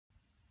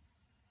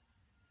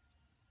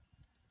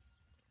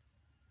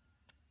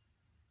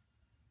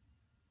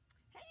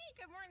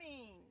Good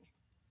morning.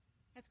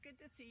 It's good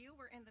to see you.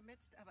 We're in the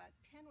midst of a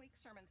 10-week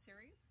sermon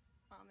series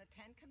on the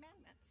 10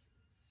 Commandments.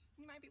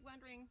 You might be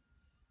wondering,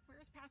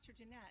 where's Pastor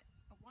Janette?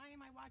 Why am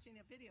I watching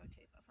a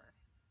videotape of her?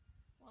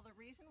 Well, the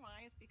reason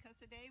why is because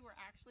today we're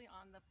actually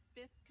on the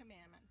 5th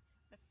commandment.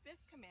 The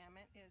 5th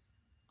commandment is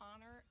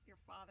honor your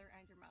father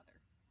and your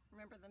mother.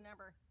 Remember the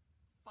number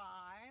 5,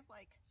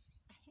 like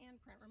a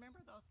handprint.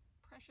 Remember those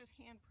precious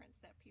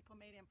handprints that people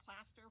made in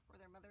plaster for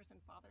their mothers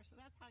and fathers? So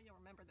that's how you'll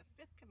remember the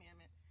 5th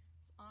commandment is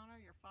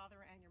honor your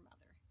father and your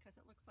mother, because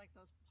it looks like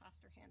those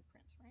plaster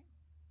handprints, right?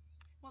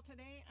 Well,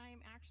 today I'm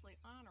actually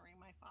honoring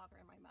my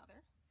father and my mother.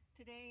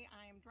 Today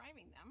I'm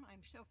driving them. I'm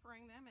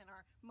chauffeuring them in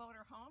our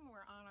motor home.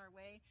 We're on our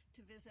way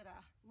to visit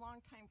a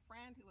longtime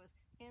friend who was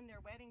in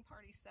their wedding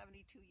party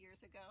 72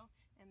 years ago,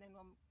 and then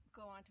we'll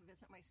go on to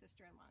visit my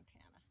sister in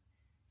Montana.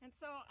 And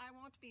so I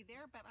won't be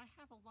there, but I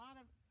have a lot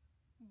of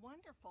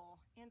wonderful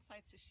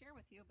insights to share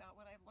with you about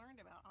what I've learned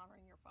about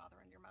honoring your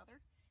father and your mother,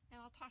 and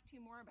I'll talk to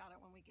you more about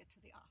it when we get to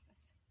the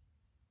office.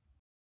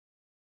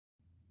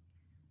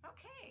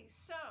 Okay,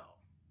 so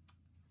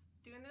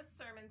doing this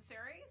sermon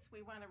series, we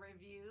want to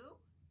review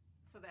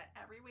so that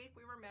every week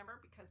we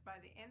remember, because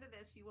by the end of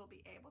this you will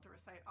be able to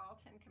recite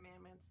all 10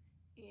 commandments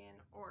in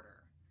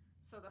order.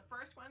 So the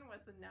first one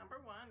was the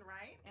number 1,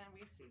 right? And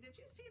we see, did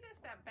you see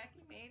this that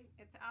Becky made?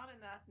 It's out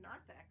in the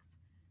narthex.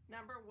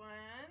 Number 1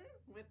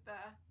 with the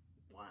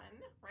 1,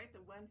 right?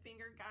 The one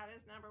finger, God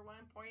is number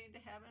 1, pointing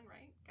to heaven,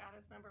 right? God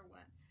is number 1.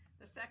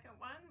 The second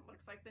one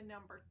looks like the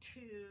number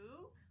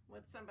 2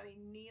 with somebody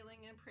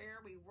kneeling in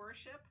prayer. We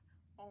worship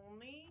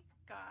only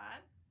God.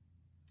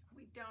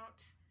 We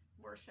don't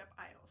worship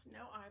idols.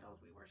 No idols.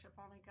 We worship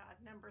only God.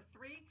 Number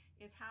 3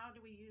 is how do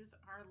we use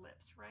our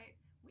lips, right?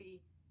 We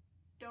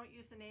don't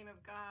use the name of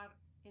God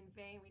in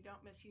vain. We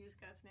don't misuse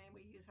God's name.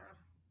 We use our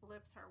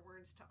lips, our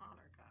words to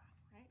honor God,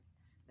 right?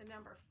 The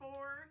number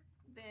 4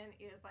 then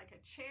is like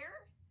a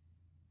chair,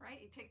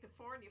 right? You take the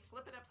 4 and you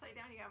flip it upside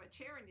down. You have a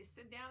chair and you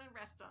sit down and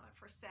rest on it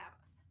for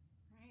Sabbath,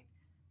 right?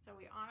 So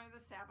we honor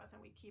the Sabbath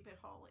and we keep it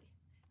holy.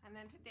 And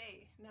then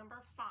today, number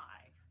 5,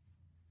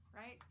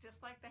 right? Just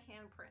like the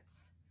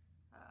handprints.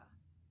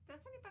 Does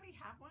anybody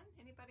have one?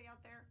 Anybody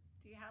out there?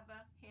 Do you have the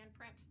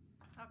handprint?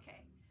 Okay,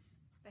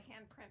 the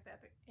handprint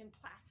in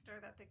plaster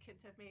that the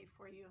kids have made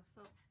for you.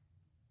 So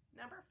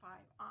number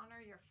 5, honor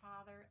your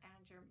father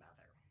and your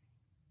mother.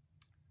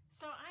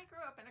 So I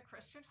grew up in a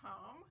Christian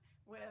home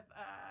with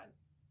a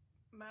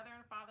mother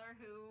and father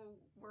who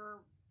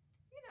were,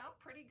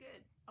 pretty good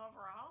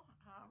overall.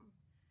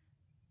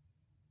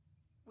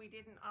 We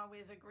didn't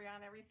always agree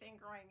on everything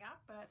growing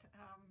up, but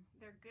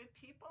they're good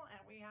people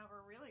and we have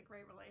a really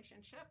great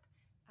relationship,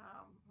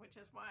 which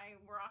is why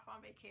we're off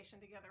on vacation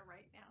together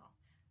right now.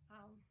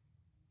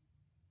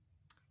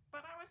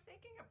 But I was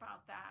thinking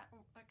about that,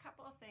 a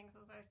couple of things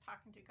as I was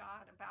talking to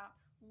God about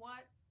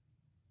what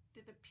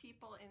do the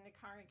people in the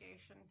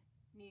congregation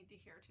need to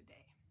hear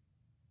today.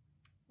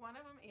 One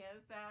of them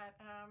is that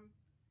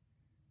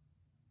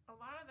a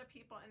lot of the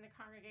people in the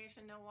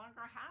congregation no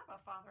longer have a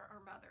father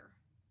or mother,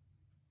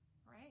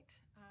 right?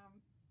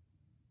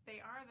 They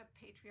are the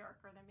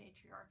patriarch or the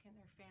matriarch in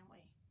their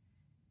family.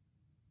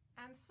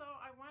 And so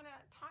I want to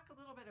talk a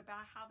little bit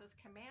about how this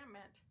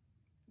commandment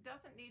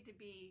doesn't need to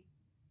be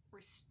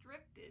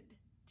restricted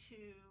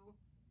to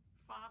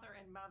father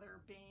and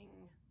mother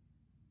being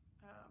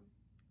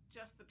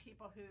just the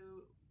people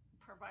who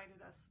provided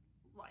us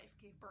life,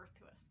 gave birth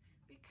to us.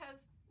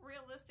 Because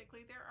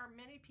realistically, there are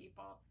many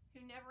people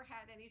who never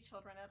had any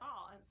children at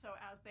all. And so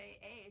as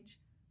they age,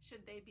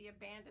 should they be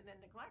abandoned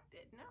and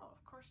neglected? No, of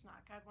course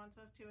not. God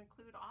wants us to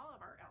include all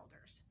of our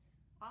elders.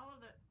 All of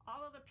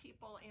the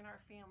people in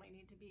our family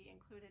need to be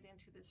included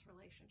into this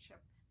relationship,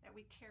 that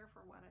we care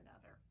for one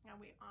another and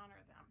we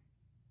honor them.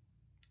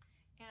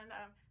 And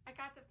I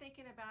got to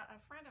thinking about a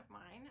friend of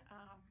mine,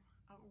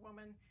 a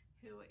woman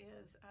who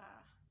is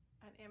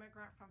an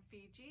immigrant from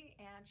Fiji,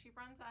 and she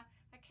runs a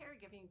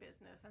caregiving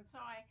business. And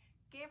so I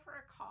gave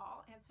her a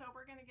call, and so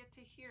we're going to get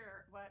to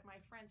hear what my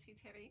friend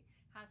Siteri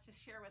has to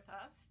share with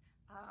us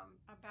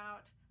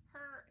about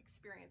her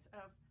experience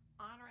of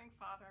honoring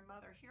father and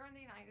mother here in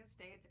the United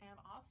States, and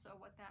also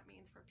what that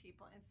means for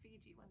people in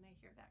Fiji when they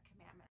hear that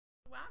commandment.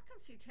 Welcome,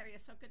 Siteri.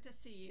 It's so good to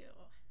see you.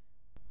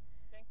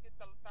 Thank you,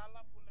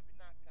 Talatala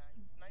Bulabinaka.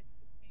 It's nice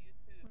to see you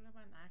too.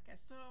 Bulabinaka.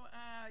 So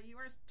you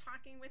were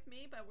talking with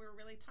me, but we're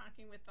really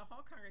talking with the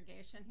whole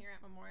congregation here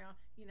at Memorial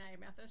United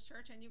Methodist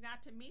Church, and you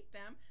got to meet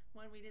them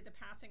when we did the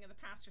passing of the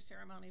pastor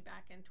ceremony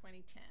back in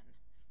 2010.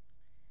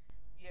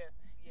 Yes.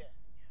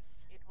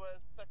 It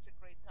was such a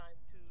great time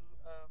to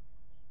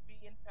be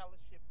in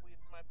fellowship with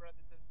my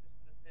brothers and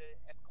sisters there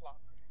at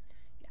Clovis.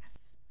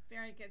 Yes,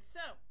 very good.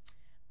 So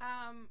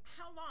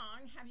how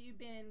long have you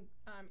been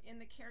in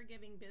the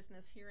caregiving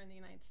business here in the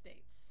United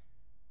States?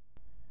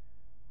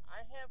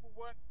 I have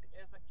worked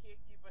as a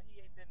caregiver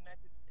here in the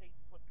United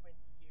States for 20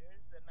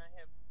 years, and I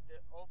have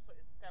also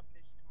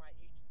established my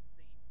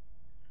agency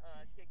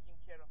taking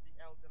care of the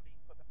elderly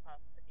for the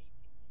past 18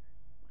 years.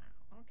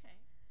 Wow, okay.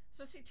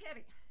 So,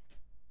 Siteri,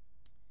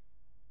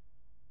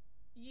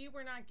 you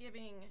were not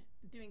doing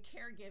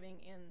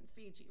caregiving in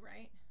Fiji,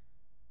 right?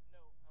 No,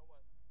 I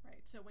wasn't.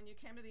 Right. So when you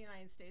came to the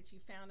United States, you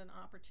found an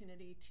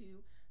opportunity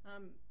to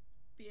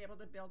be able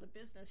to build a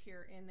business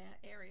here in that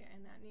area,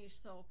 in that niche.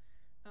 So,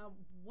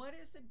 what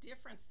is the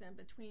difference then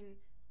between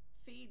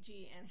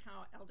Fiji and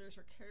how elders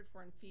are cared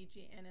for in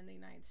Fiji and in the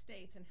United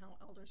States, and how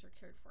elders are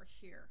cared for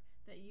here?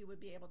 That you would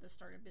be able to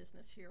start a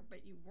business here,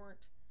 but you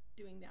weren't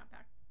doing that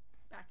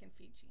back in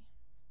Fiji.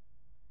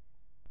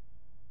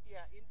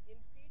 Yeah, in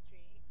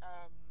Fiji,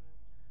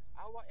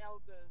 our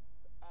elders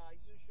are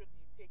usually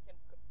taken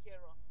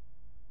care of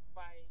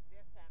by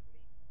their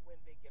family when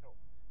they get old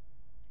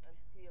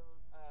until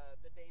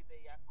the day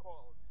they are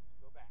called to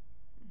go back.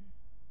 Mm-hmm.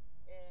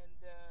 And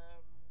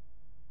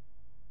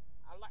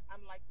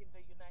unlike in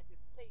the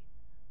United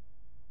States,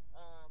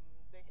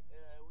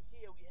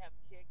 here we have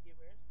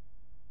caregivers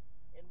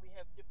and we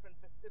have different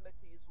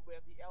facilities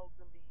where the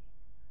elderly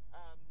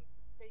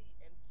stay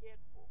and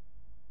cared for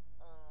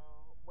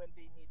when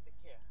they need the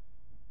care.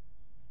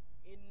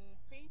 In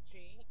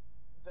Fiji,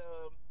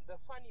 the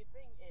funny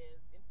thing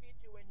is, in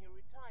Fiji, when you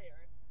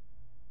retire,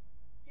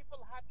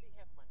 people hardly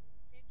have money.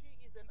 Fiji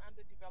is an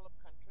underdeveloped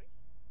country.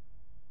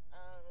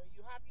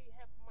 You hardly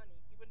have money,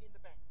 even in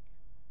the bank,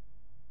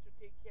 to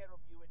take care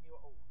of you when you're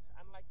old.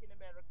 Unlike in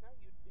America,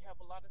 you have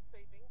a lot of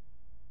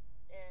savings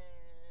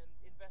and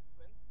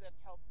investments that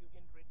help you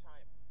in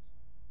retirement.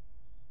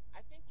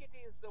 I think it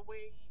is the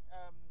way,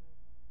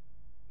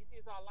 it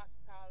is our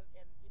lifestyle,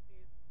 and it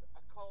is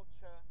a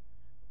culture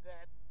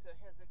that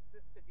has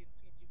existed in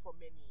Fiji for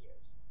many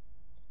years.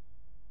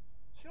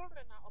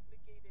 Children are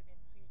obligated in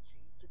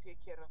Fiji to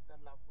take care of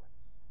their loved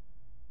ones,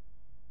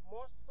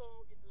 more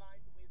so in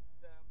line with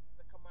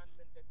the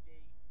commandment that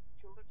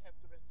children have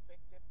to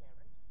respect their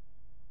parents.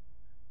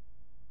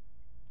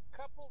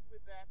 Coupled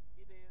with that,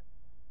 it is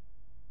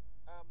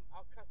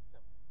our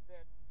custom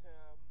that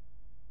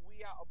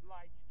we are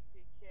obliged to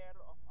take care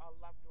of our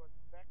loved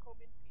ones back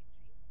home in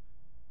Fiji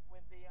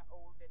when they are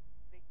old and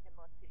they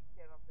cannot take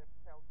care of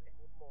themselves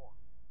anymore.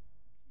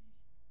 Okay.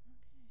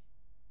 Okay.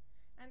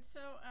 And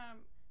so,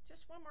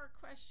 just one more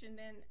question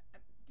then.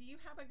 Do you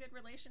have a good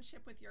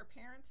relationship with your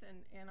parents,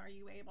 and are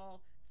you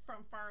able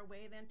from far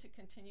away then to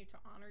continue to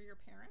honor your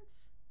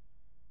parents?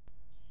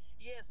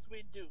 Yes,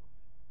 we do.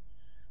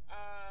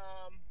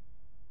 Um,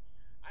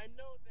 I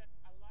know that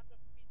a lot of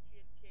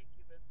Fijian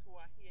caregivers who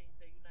are here in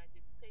the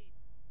United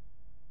States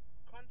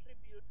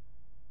contribute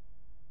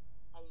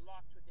a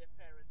lot to their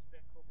parents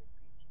back home in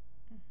Fiji.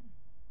 Mm-hmm.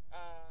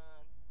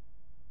 Um,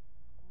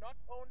 Not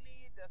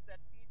only does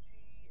that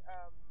Fiji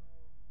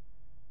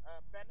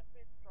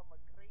benefits from a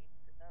great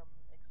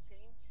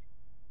exchange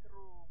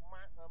through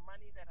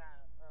money that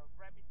are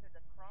remitted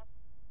across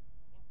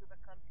into the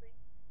country,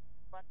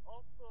 but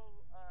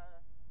also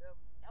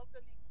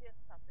elderly care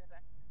staff that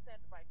are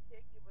sent by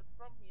caregivers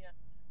from here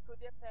to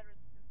their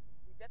parents in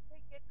Fiji that they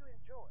get to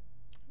enjoy.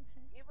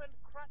 Okay. Even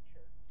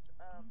crutches,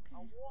 a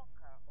Okay.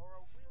 walker or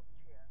a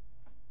wheelchair,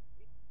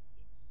 it's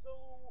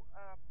so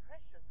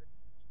precious in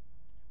Fiji.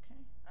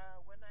 Okay.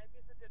 When I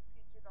visited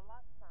Fiji the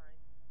last time,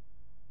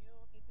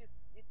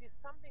 it is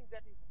something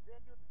that is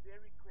valued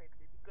very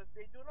greatly because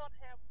they do not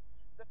have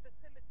the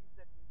facilities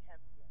that we have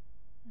here,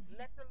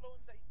 Mm-hmm. let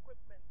alone the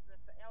equipments that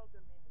the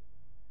elderly need.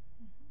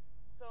 Mm-hmm.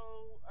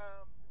 So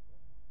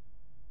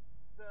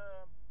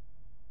the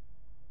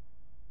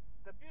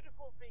the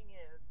beautiful thing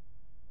is,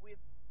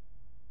 with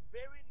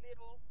very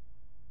little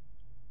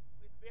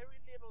with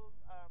very little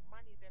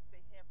money that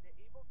they have, they're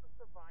able to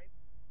survive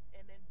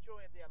and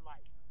enjoy their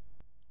life.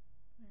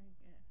 Very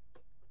good.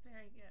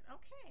 Very good.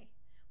 Okay.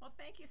 Well,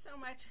 thank you so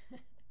much.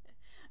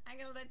 I'm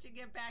going to let you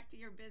get back to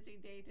your busy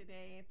day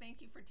today. And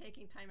thank you for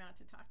taking time out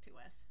to talk to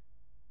us.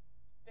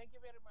 Thank you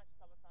very much,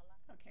 Talatala.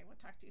 Okay,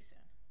 we'll talk to you soon.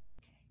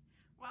 Okay.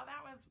 Well,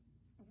 that was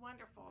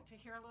wonderful to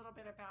hear a little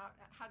bit about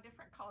how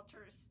different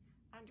cultures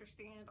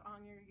understand,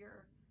 honor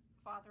your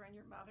father and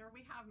your mother.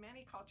 We have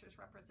many cultures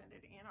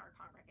represented in our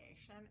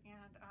congregation,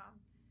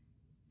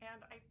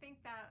 and I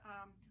think that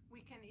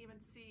we can even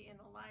see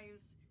in the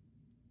lives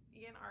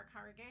in our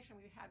congregation,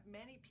 we've had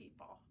many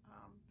people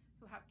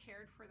who have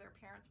cared for their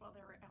parents while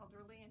they were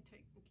elderly and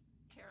taken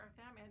care of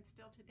them, and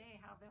still today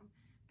have them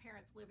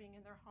parents living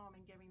in their home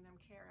and giving them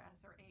care as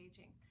they're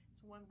aging.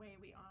 It's one way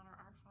we honor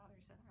our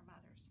fathers and our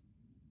mothers.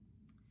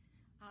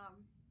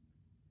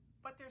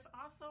 But there's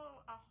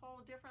also a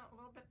whole different, a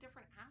little bit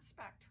different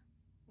aspect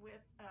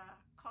with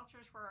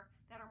cultures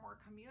that are more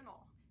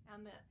communal.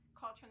 And the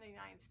culture in the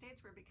United States,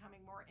 we're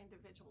becoming more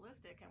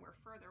individualistic and we're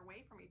further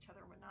away from each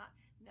other. We're not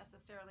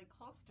necessarily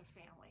close to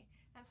family.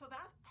 And so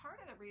that's part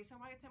of the reason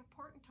why it's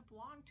important to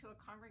belong to a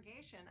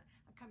congregation,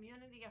 a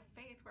community of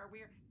faith where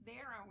we're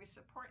there and we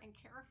support and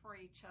care for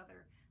each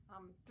other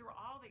through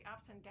all the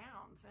ups and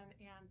downs.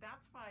 And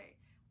that's why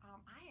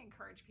I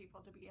encourage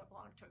people to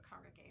belong to a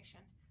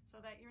congregation, so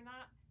that you're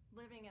not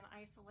living in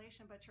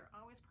isolation, but you're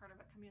always part of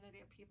a community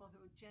of people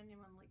who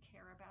genuinely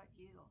care about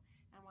you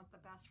and want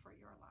the best for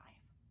your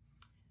life.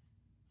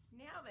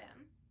 Now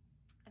then,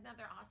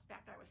 another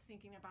aspect I was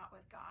thinking about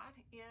with God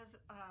is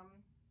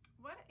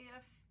what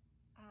if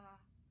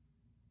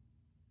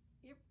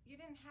you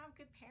didn't have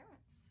good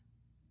parents?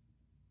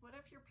 What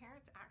if your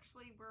parents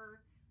actually were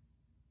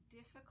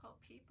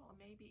difficult people,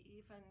 maybe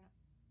even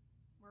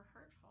were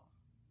hurtful?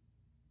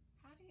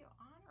 How do you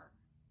honor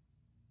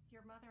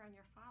your mother and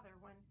your father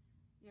when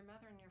your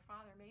mother and your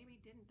father maybe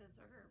didn't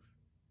deserve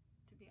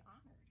to be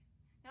honored?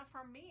 Now,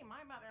 for me,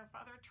 my mother and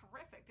father are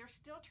terrific. They're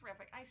still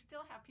terrific. I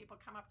still have people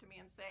come up to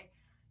me and say,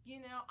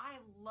 I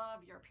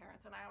love your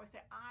parents. And I always say,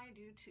 I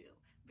do too,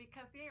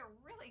 because they are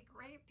really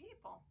great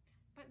people.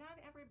 But not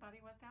everybody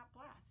was that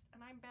blessed.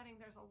 And I'm betting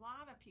there's a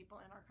lot of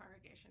people in our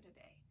congregation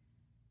today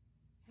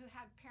who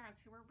had parents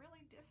who were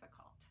really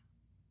difficult.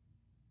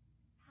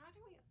 How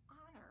do we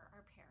honor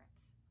our parents?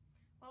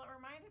 Well, it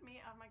reminded me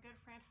of my good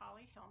friend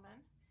Holly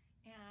Hillman.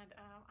 And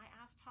I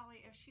asked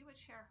Holly if she would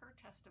share her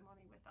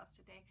testimony with us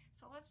today.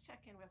 So let's check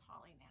in with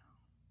Holly now.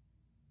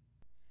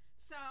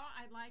 So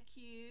I'd like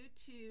you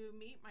to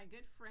meet my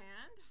good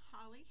friend,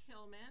 Holly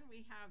Hillman.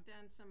 We have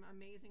done some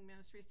amazing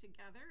ministries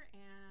together,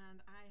 and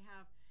I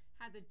have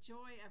had the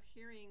joy of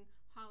hearing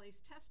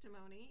Holly's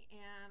testimony,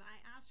 and I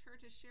asked her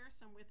to share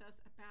some with us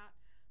about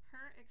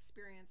her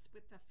experience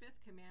with the fifth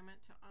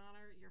commandment to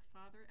honor your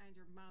father and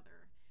your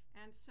mother.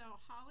 And so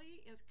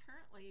Holly is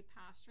currently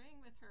pastoring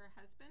with her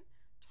husband,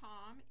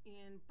 Tom,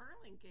 in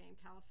Burlingame,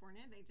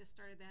 California. They just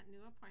started that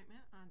new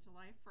appointment on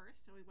July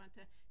 1st, so we want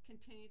to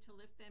continue to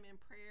lift them in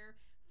prayer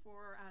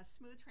for a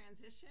smooth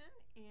transition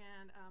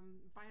and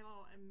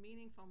vital and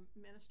meaningful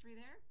ministry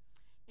there.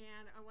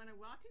 And I want to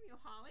welcome you,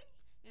 Holly.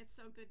 It's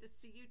so good to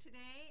see you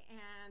today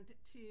and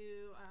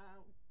to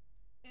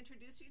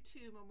introduce you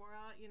to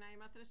Memorial United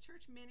Methodist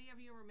Church. Many of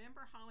you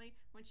remember Holly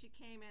when she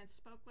came and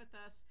spoke with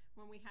us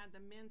when we had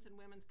the men's and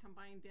women's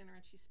combined dinner,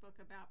 and she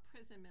spoke about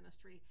prison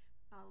ministry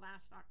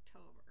last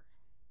October.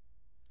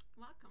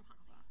 Welcome,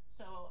 Holly.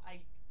 So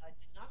I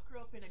did not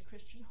grow up in a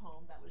Christian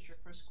home. That was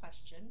your first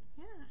question.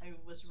 Yeah. I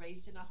was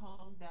raised in a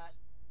home that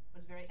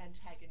was very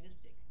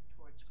antagonistic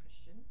towards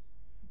Christians.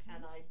 Okay.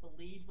 And I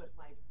believed what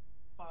my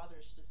father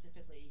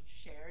specifically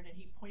shared, and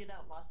he pointed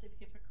out lots of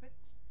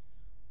hypocrites.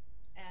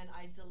 And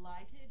I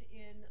delighted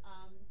in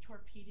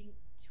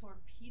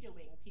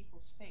torpedoing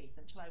people's faith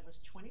until I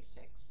was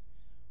 26.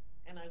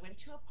 And I went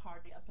to a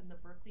party up in the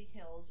Berkeley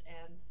Hills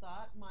and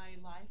thought my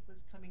life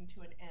was coming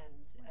to an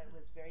end. Wow. It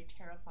was very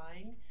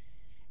terrifying.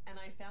 And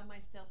I found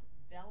myself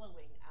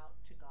bellowing out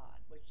to God,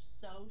 which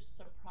so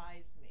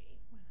surprised me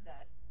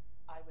that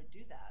I would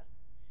do that.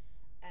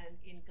 And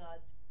in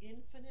God's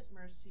infinite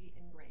mercy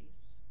and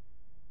grace,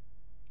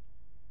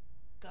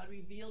 God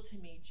revealed to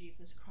me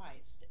Jesus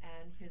Christ,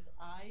 and his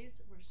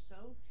eyes were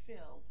so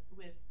filled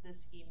with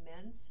this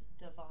immense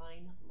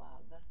divine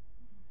love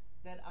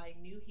that I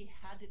knew he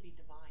had to be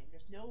divine.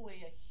 There's no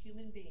way a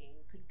human being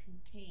could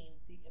contain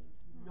the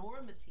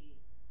enormity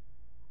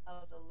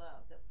of the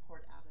love that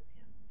poured out of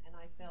him. And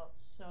I felt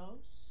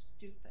so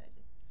stupid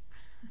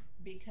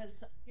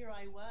because here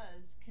I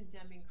was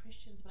condemning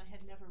Christians, but I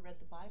had never read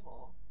the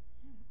Bible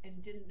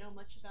and didn't know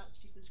much about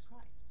Jesus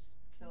Christ.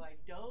 So I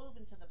dove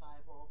into the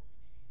Bible,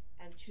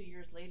 and 2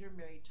 years later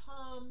married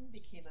Tom,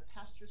 became a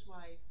pastor's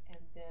wife,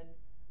 and then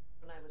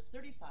when I was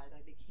 35,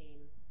 I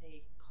became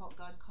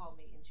God called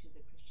me into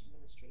the Christian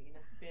ministry, and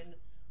it's been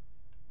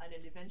an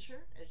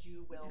adventure, as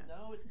you well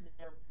know. It's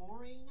never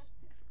boring.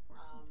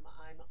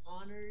 I'm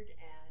honored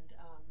and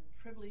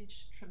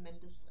privileged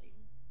tremendously.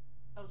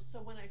 Oh, so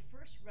when I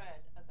first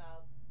read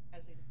about,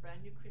 as a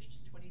brand new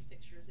Christian,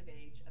 26 years of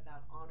age,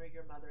 about honor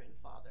your mother and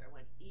father, I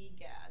went,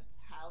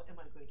 egads, how am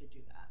I going to do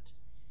that?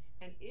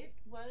 And it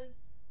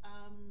was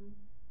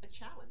a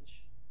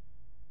challenge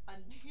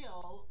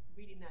until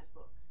reading that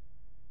book,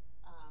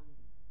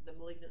 the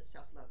Malignant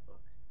Self-Love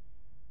book.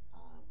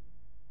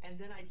 And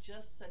then I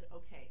just said,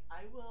 okay,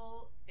 I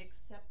will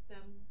accept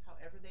them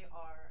however they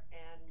are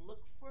and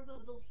look for the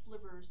little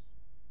slivers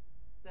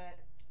that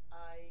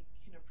I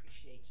can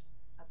appreciate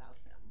about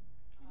them.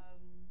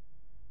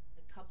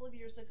 A couple of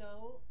years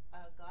ago,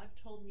 God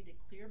told me to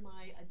clear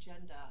my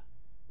agenda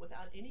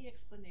without any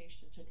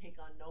explanation, to take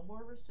on no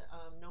more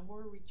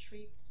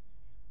retreats,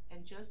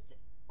 and just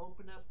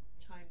open up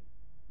time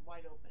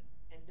wide open.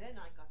 And then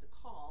I got the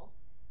call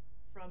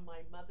from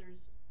my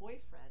mother's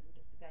boyfriend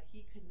that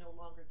he could no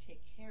longer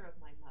take care of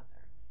my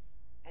mother.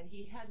 And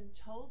he hadn't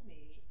told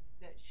me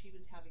that she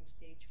was having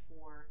stage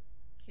 4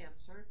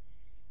 cancer,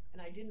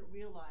 and I didn't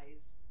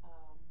realize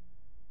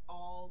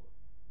all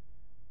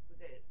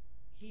that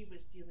he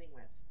was dealing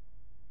with.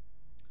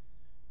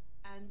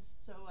 And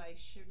so I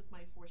shared with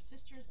my 4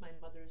 sisters my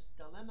mother's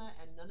dilemma,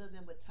 and none of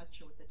them would touch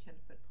her with a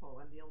 10-foot pole.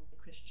 I'm the only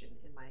Christian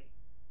in my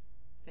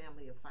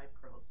family of 5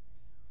 girls.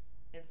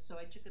 And so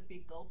I took a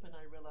big gulp, and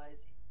I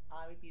realized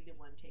I would be the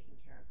one taking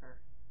care of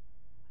her,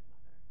 my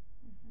mother.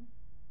 Mm-hmm.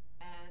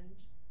 And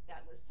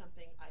that was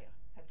something I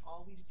had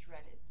always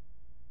dreaded,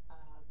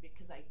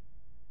 because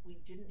we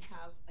didn't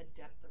have a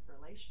depth of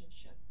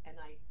relationship, and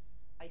I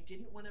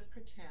didn't want to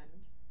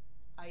pretend.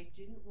 I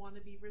didn't want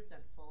to be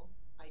resentful.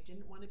 I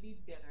didn't want to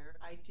be bitter.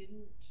 I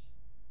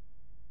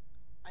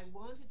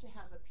wanted to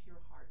have a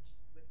pure heart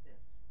with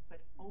this,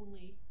 but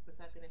only was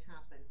that going to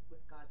happen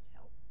with God's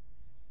help.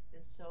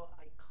 And so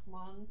I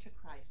clung to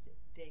Christ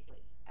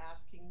daily,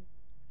 asking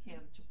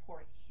him to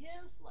pour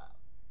his love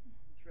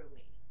through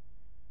me.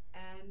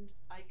 And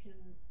I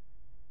can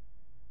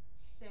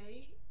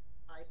say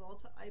eyeball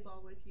to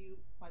eyeball with you,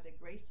 by the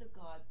grace of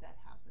God, that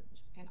happened.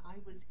 And I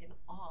was in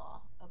awe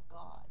of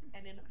God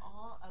and in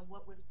awe of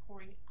what was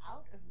pouring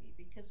out of me,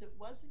 because it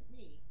wasn't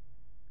me.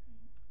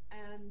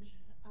 And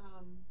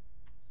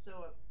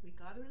so we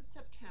got her in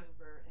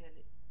September, and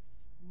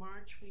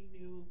March we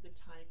knew the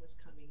time was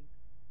coming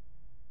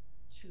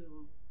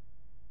to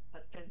a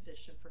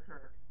transition for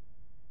her.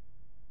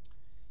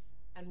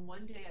 And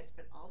one day I'd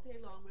spent all day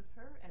long with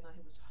her, and I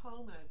was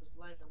home, and I was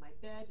lying on my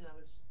bed, and I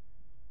was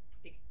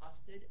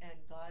exhausted, and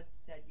God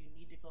said, you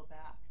need to go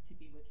back to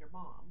be with your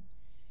mom.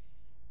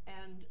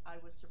 And I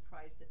was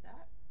surprised at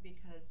that,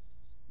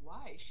 because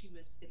why?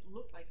 It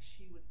looked like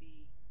she would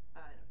be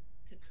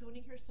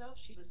cocooning herself.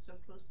 She was so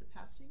close to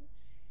passing.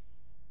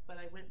 But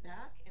I went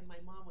back, and my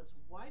mom was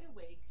wide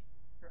awake.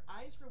 Her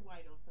eyes were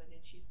wide open,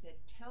 and she said,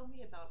 tell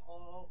me about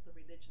all the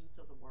religions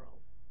of the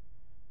world.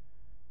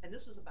 And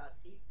this was about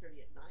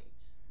 8:30 at night.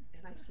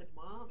 And I said,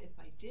 Mom, if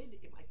I did,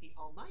 it might be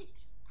all night.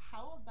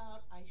 How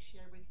about I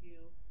share with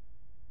you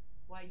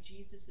why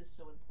Jesus is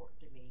so important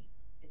to me?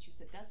 And she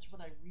said, that's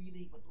what I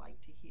really would like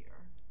to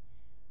hear.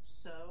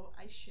 So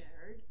I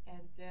shared,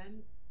 and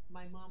then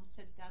my mom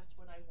said, that's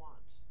what I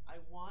want. I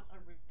want a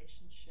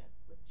relationship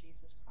with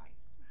Jesus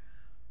Christ.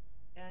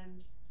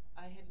 And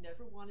I had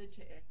never wanted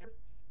to ever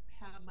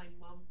have my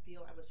mom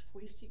feel I was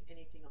foisting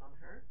anything on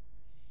her.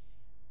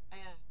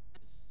 And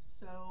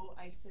so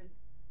I said,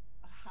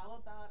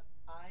 how about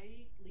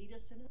I lead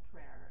us in a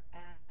prayer,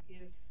 and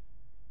if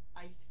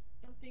I see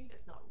something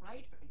that's not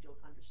right or I don't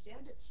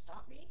understand it,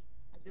 stop me.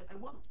 I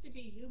want this to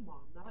be you,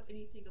 Mom, not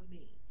anything of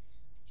me.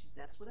 She said,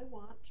 that's what I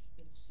want.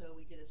 And so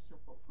we did a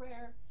simple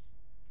prayer,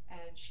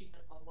 and she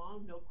went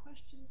along, no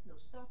questions, no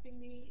stopping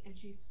me. And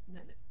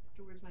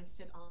afterwards I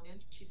said, amen.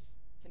 She said,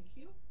 thank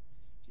you.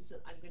 She said,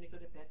 I'm going to go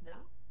to bed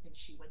now. And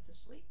she went to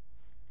sleep.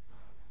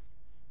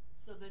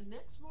 So the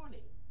next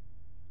morning,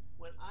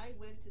 when I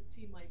went to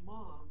see my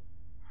mom,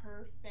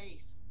 her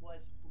face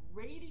was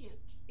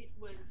radiant. It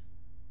was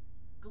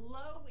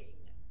glowing.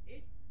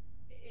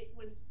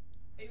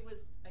 It was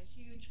a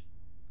huge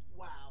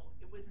wow.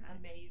 It was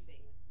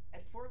amazing.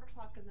 At 4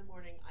 o'clock in the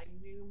morning, I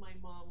knew my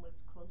mom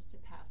was close to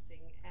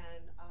passing,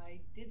 and I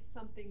did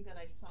something that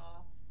I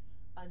saw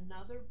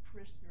another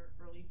prisoner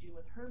early do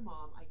with her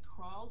mom. I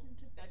crawled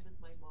into bed with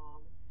my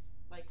mom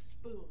like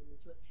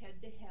spoons, with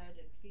head to head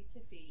and feet to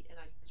feet, and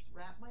I just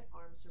wrapped my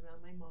arms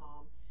around my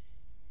mom,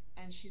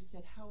 and she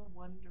said, how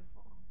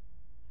wonderful,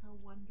 how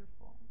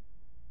wonderful.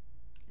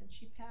 And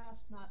she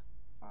passed not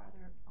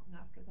farther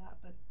after that,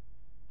 but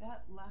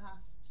that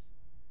last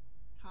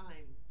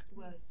time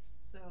was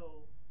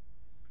so,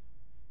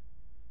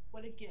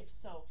 what a gift.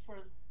 So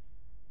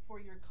for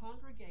your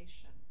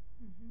congregation,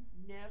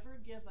 never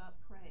give up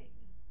praying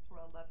for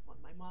a loved one.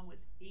 My mom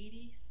was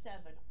 87,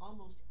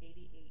 almost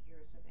 88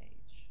 years of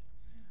age.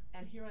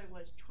 And here I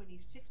was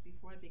 26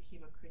 before I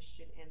became a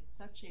Christian, and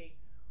such a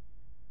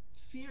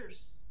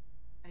fierce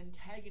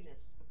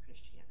antagonist of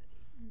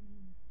Christianity.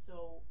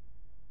 So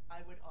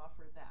I would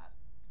offer that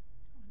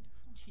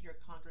to your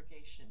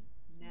congregation.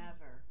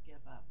 Never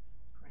give up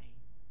praying.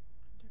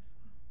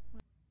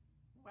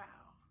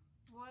 Wow.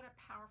 What a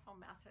powerful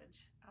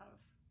message of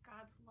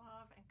God's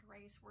love and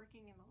grace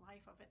working in the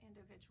life of an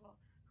individual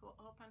who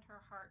opened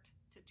her heart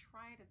to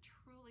try to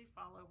truly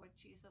follow what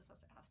Jesus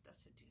has asked us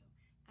to do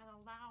and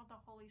allow the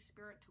Holy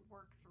Spirit to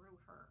work through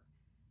her.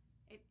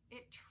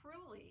 It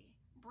truly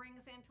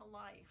brings into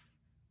life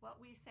what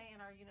we say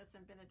in our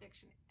unison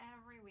benediction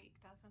every week,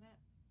 doesn't it?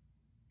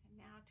 And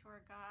now to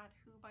our God,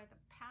 who by the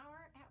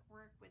power at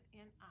work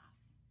within us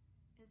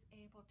is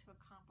able to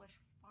accomplish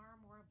far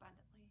more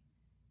abundantly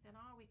than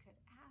all we could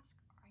ask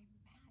or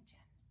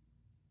imagine.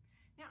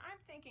 Now,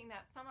 I'm thinking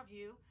that some of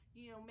you,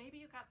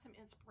 maybe you got some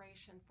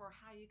inspiration for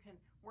how you can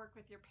work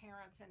with your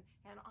parents and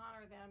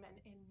honor them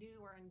in new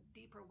or in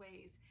deeper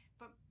ways.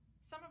 But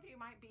some of you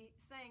might be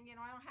saying,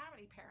 I don't have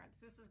any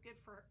parents. This is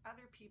good for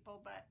other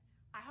people, but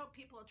I hope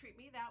people will treat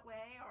me that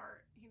way,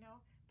 or,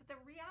 But the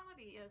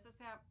reality is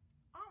that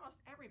almost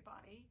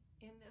everybody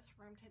in this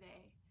room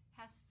today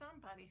has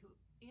somebody who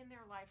in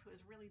their life who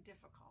is really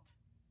difficult,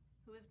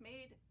 who has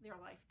made their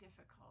life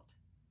difficult,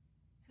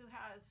 who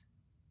has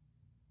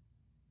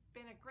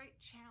been a great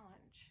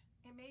challenge,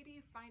 and maybe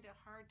you find it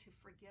hard to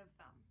forgive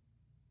them,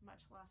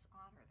 much less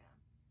honor them.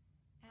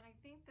 And I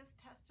think this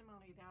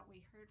testimony that we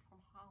heard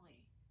from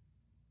Holly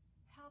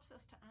helps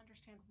us to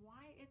understand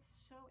why it's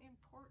so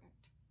important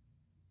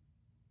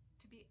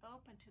to be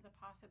open to the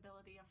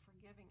possibility of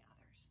forgiving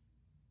others.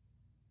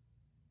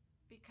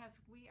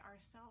 Because we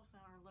ourselves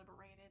now are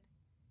liberated,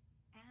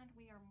 and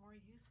we are more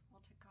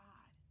useful to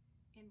God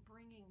in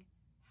bringing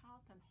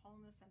health and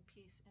wholeness and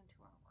peace into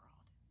our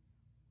world.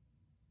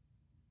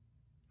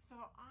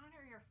 So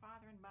honor your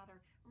father and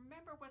mother.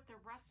 Remember what the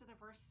rest of the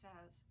verse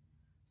says,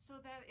 so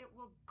that it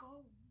will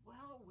go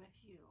well with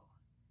you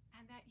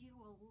and that you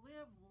will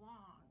live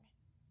long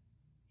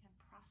and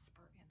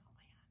prosper in the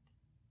land.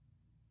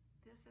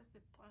 this is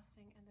the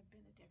blessing and the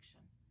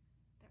benediction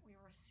that we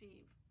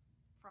receive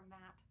from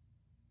that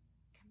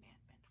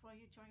commandment. Will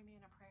you join me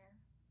in a prayer?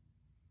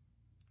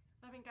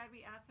 Loving God,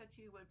 we ask that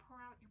you would pour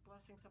out your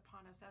blessings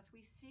upon us as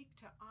we seek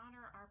to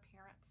honor our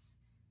parents,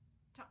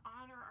 to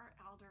honor our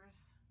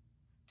elders,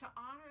 to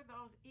honor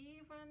those,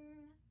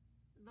 even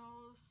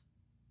those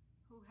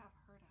who have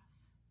hurt us,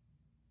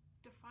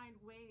 to find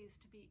ways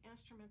to be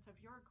instruments of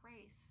your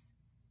grace,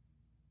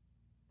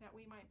 that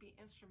we might be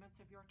instruments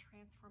of your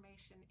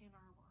transformation in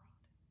our world.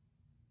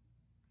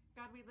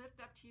 God, we lift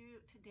up to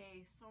you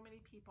today so many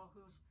people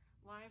whose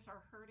lives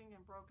are hurting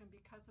and broken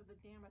because of the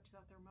damage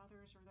that their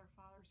mothers or their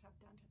fathers have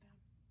done to them.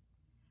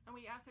 And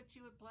we ask that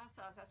you would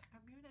bless us as a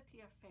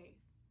community of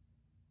faith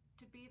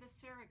to be the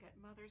surrogate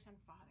mothers and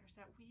fathers,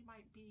 that we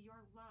might be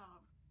your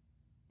love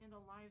in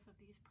the lives of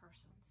these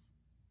persons,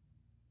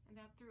 and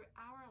that through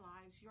our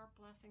lives your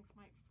blessings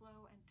might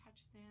flow and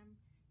touch them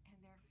and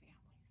their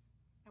families.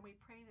 And we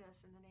pray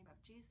this in the name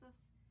of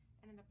Jesus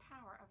and in the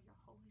power of your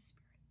Holy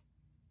Spirit.